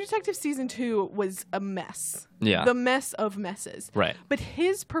 True Detective Season 2 was a mess. Yeah. The mess of messes. Right. But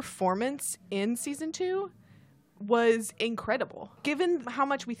his performance in Season 2 was incredible. Given how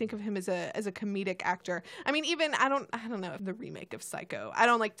much we think of him as a comedic actor. I mean, even I don't know, the remake of Psycho. I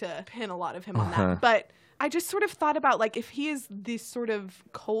don't like to pin a lot of him on that. But I just sort of thought about, like, if he is this sort of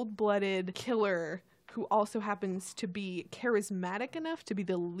cold-blooded killer who also happens to be charismatic enough to be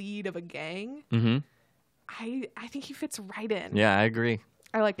the lead of a gang, I think he fits right in. Yeah, I agree.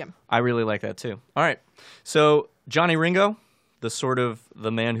 I like him. I really like that too. All right. So Johnny Ringo, the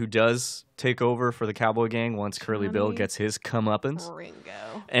man who does take over for the cowboy gang once Curly Bill gets his comeuppance.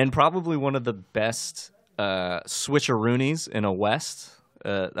 Ringo. And probably one of the best switcheroonies in a West.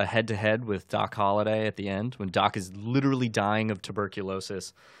 A head-to-head with Doc Holliday at the end when Doc is literally dying of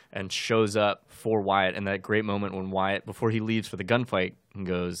tuberculosis and shows up for Wyatt, and that great moment when Wyatt, before he leaves for the gunfight,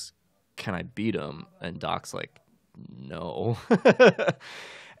 goes, "Can I beat him?" And Doc's like, "No."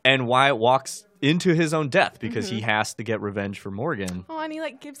 And Wyatt walks into his own death because he has to get revenge for Morgan. Oh, and he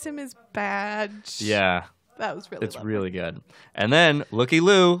gives him his badge. Yeah. That was really lovely. Really good. And then,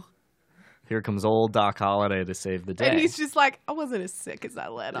 looky-loo, here comes old Doc Holliday to save the day. And he's just like, I wasn't as sick as I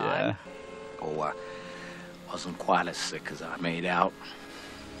let on. Oh, I wasn't quite as sick as I made out.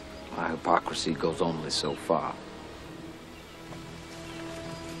 My hypocrisy goes only so far.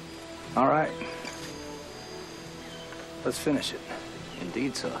 All right. Let's finish it.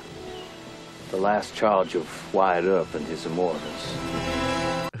 Indeed, sir. The last charge of Wyatt Earp and his immortals.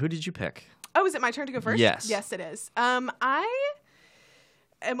 Who did you pick? Oh, is it my turn to go first? Yes. Yes, it is. I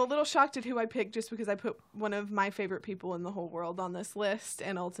am a little shocked at who I picked just because I put one of my favorite people in the whole world on this list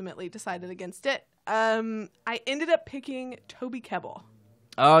and ultimately decided against it. I ended up picking Toby Kebbell.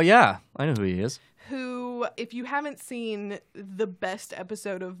 Oh, yeah. I know who he is. Who, if you haven't seen the best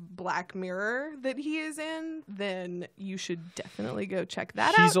episode of Black Mirror that he is in, then you should definitely go check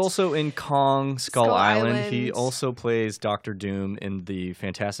that out. He's also in Kong Skull Island. He Island. also plays Dr. Doom in the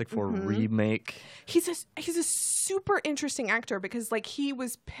Fantastic Four remake. He's a super interesting actor because he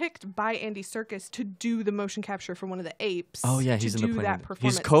was picked by Andy Serkis to do the motion capture for one of the apes. Oh yeah, he's to in the do plane. that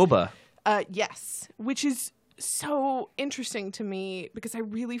performance. He's Koba. Yes, which is so interesting to me because I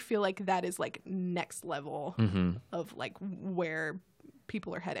really feel like that is next level of where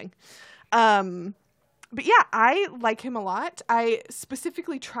people are heading. But yeah, I like him a lot. I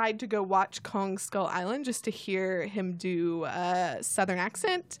specifically tried to go watch Kong Skull Island just to hear him do a Southern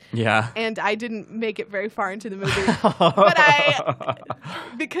accent. Yeah. And I didn't make it very far into the movie.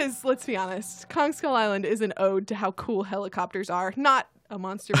 Because let's be honest, Kong Skull Island is an ode to how cool helicopters are. Not a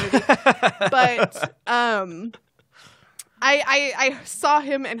monster movie. But I saw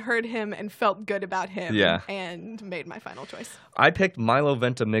him and heard him and felt good about him. Yeah. And made my final choice. I picked Milo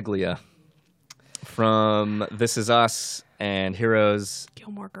Ventimiglia from This Is Us and Heroes.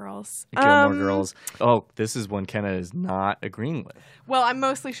 Gilmore Girls. Oh, this is one Kenna is not agreeing with. Well, I'm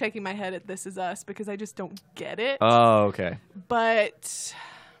mostly shaking my head at This Is Us because I just don't get it. Oh, okay. But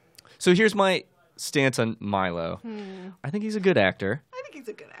so here's my stance on Milo. I think he's a good actor. I think he's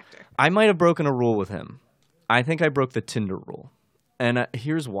a good actor. I might have broken a rule with him. I think I broke the Tinder rule. And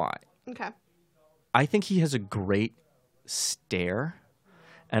here's why. Okay. I think he has a great stare.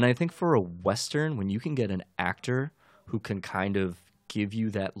 And I think for a Western, when you can get an actor who can kind of give you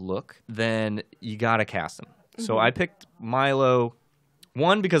that look, then you got to cast him. So I picked Milo,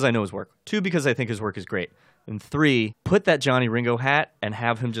 1, because I know his work. 2, because I think his work is great. And 3, put that Johnny Ringo hat and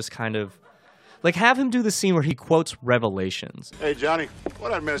have him just kind of, like, have him do the scene where he quotes Revelations. Hey, Johnny,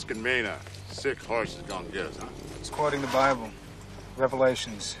 what that Mexican mean? A sick horse is gonna get us, huh? He's quoting the Bible.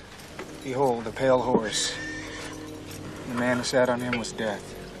 Revelations. Behold, a pale horse. The man who sat on him was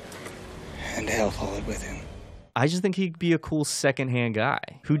death. And hell followed with him. I just think he'd be a cool secondhand guy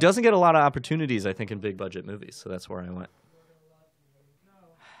who doesn't get a lot of opportunities, I think, in big budget movies. So that's where I went.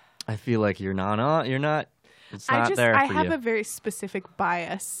 I feel like it's not there for you. I have a very specific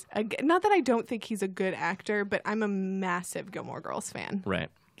bias. Not that I don't think he's a good actor, but I'm a massive Gilmore Girls fan. Right.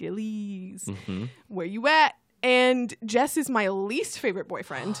 Gillies. Where you at? And Jess is my least favorite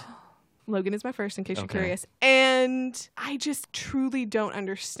boyfriend. Logan is my first, in case you're curious. And I just truly don't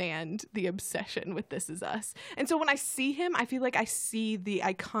understand the obsession with This Is Us. And so when I see him, I feel like I see the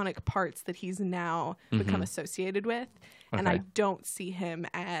iconic parts that he's now become associated with. And I don't see him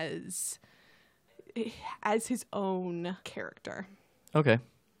as his own character. Okay.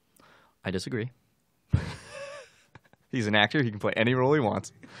 I disagree. He's an actor. He can play any role he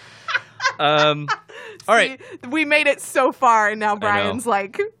wants. All right. We made it so far, and now Brian's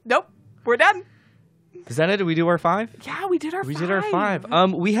like, nope, we're done. Is that it? Did we do our 5? Yeah, we did our 5. We did our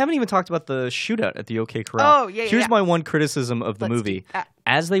 5. We haven't even talked about the shootout at the OK Corral. Oh, yeah, Here's my one criticism of the movie.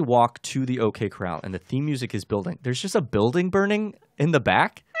 As they walk to the OK Corral and the theme music is building, there's just a building burning in the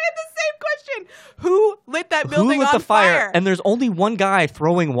back. I had the same question. Who lit that building Who lit on the fire? And there's only one guy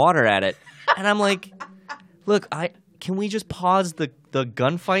throwing water at it. And I'm like, look, can we just pause the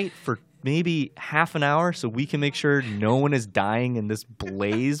gunfight for maybe half an hour so we can make sure no one is dying in this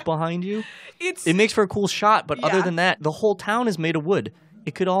blaze behind you? It makes for a cool shot, but other than that, the whole town is made of wood.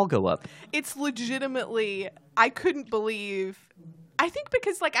 It could all go up. It's legitimately, I couldn't believe. I think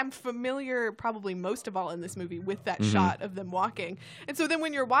because I'm familiar probably most of all in this movie with that shot of them walking. And so then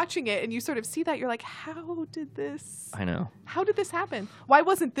when you're watching it and you sort of see that, you're like, how did this happen? Why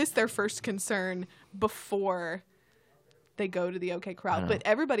wasn't this their first concern before they go to the OK Corral? But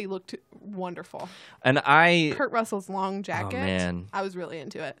everybody looked wonderful. And Kurt Russell's long jacket. Oh, man. I was really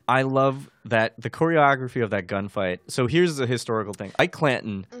into it. I love that the choreography of that gunfight. So here's the historical thing. Ike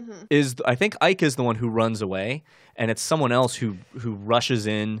Clanton I think Ike is the one who runs away, and it's someone else who rushes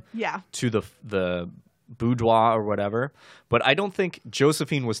in to the boudoir or whatever. But I don't think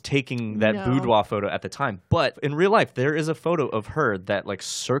Josephine was taking that boudoir photo at the time. But in real life, there is a photo of her that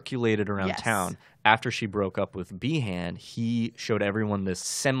circulated around town. After she broke up with Behan, he showed everyone this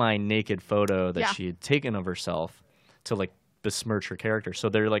semi-naked photo that she had taken of herself to besmirch her character. So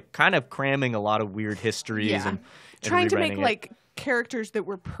they're kind of cramming a lot of weird histories and trying to rewriting make characters that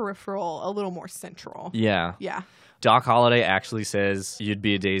were peripheral a little more central. Yeah. Yeah. Doc Holliday actually says, "You'd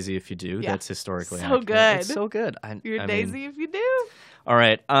be a daisy if you do." Yeah. That's historically accurate. Good. It's so good. You're a daisy if you do. All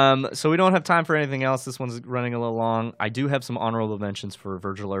right. So we don't have time for anything else. This one's running a little long. I do have some honorable mentions for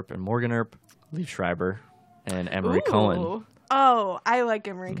Virgil Earp and Morgan Earp, Liev Schreiber, and Emery Cohen. Oh, I like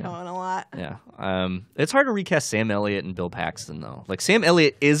Emery Cohen a lot. Yeah. It's hard to recast Sam Elliott and Bill Paxton, though. Sam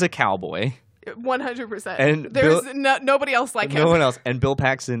Elliott is a cowboy. 100%. And there's nobody else like him. No one else. And Bill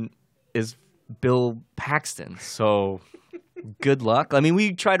Paxton is Bill Paxton. So good luck. I mean,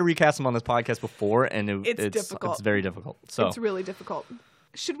 we tried to recast him on this podcast before, and it's difficult. It's very difficult. So it's really difficult.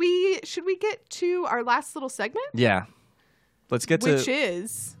 Should we get to our last little segment? Yeah. Let's get to... Which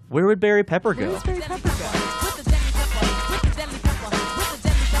is... Where would Barry Pepper go? Where does Barry Pepper go?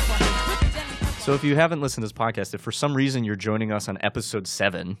 So if you haven't listened to this podcast, if for some reason you're joining us on episode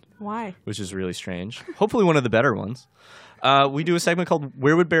 7, why? Which is really strange. Hopefully one of the better ones. We do a segment called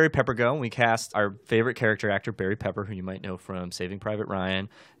Where Would Barry Pepper Go? And we cast our favorite character actor, Barry Pepper, who you might know from Saving Private Ryan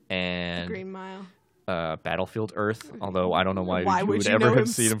and Green Mile. Battlefield Earth, although I don't know why you would would you ever know have him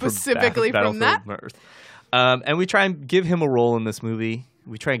seen him specifically from from that? Battlefield Earth. And we try and give him a role in this movie.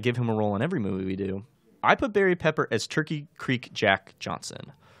 We try and give him a role in every movie we do. I put Barry Pepper as Turkey Creek Jack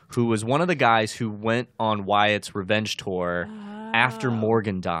Johnson, who was one of the guys who went on Wyatt's revenge tour after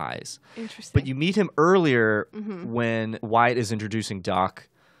Morgan dies. Interesting. But you meet him earlier when Wyatt is introducing Doc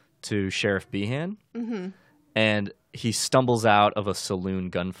to Sheriff Behan, and he stumbles out of a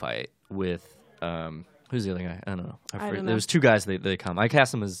saloon gunfight with who's the other guy? I don't know. I don't know. There was 2 guys they come. I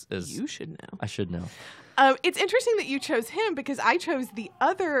cast them as You should know. I should know. It's interesting that you chose him because I chose the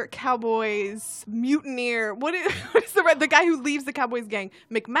other Cowboys mutineer. What is the guy who leaves the Cowboys gang?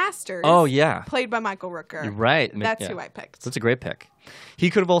 McMaster. Oh, yeah. Played by Michael Rooker. You're right. That's who I picked. That's a great pick.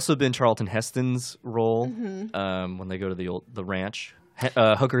 He could have also been Charlton Heston's role when they go to the ranch,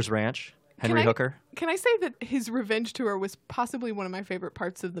 Hooker's Ranch. Henry Hooker. Can I say that his revenge tour was possibly one of my favorite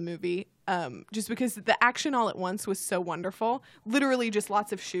parts of the movie? Just because the action all at once was so wonderful. Literally just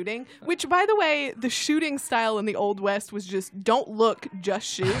lots of shooting. Which, by the way, the shooting style in the Old West was just don't look, just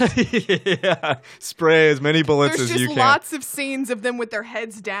shoot. Yeah. Spray as many bullets There's as you just can. lots of scenes of them with their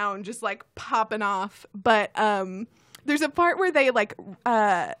heads down, just like popping off. But there's a part where they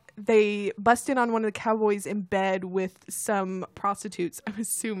bust in on one of the cowboys in bed with some prostitutes, I'm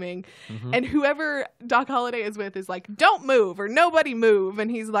assuming. And whoever Doc Holliday is with is like, don't move or nobody move.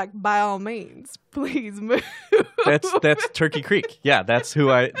 And he's like, by all means, please move. That's Turkey Creek. Yeah, that's who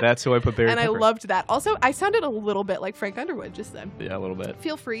I put Barry And Pepper. I loved that. Also, I sounded a little bit like Frank Underwood just then. Yeah, a little bit.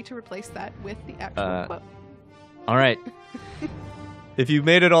 Feel free to replace that with the actual quote. All right. If you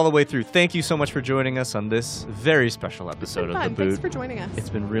made it all the way through, thank you so much for joining us on this very special episode of The Boot. Thanks for joining us. It's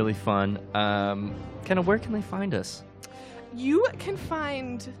been really fun. Where can they find us? You can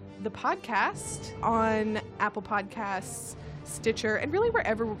find the podcast on Apple Podcasts, Stitcher, and really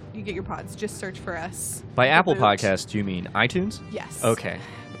wherever you get your pods. Just search for us. By The Apple Boot. Podcast, do you mean iTunes? Yes. Okay.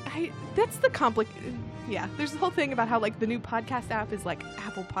 That's the yeah, there's the whole thing about how like the new podcast app is like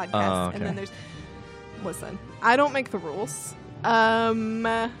Apple Podcasts, Oh, okay. and then listen, I don't make the rules.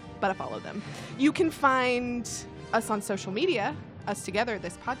 But I follow them. You can find us on social media, us together,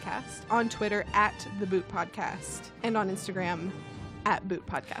 this podcast, on Twitter @The Boot Podcast, and on Instagram @Boot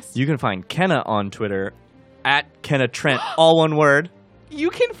Podcast. You can find Kenna on Twitter @Kenna_Trent, all one word.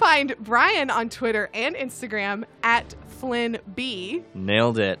 You can find Brian on Twitter and Instagram @FlynnB.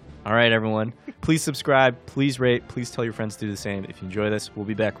 Nailed it. All right, everyone. Please subscribe. Please rate. Please tell your friends to do the same. If you enjoy this, we'll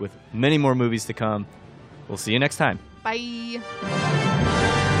be back with many more movies to come. We'll see you next time. Bye.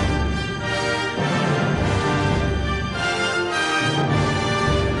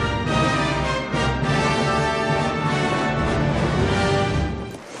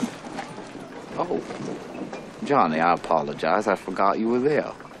 Oh, Johnny, I apologize. I forgot you were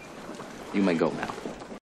there. You may go now.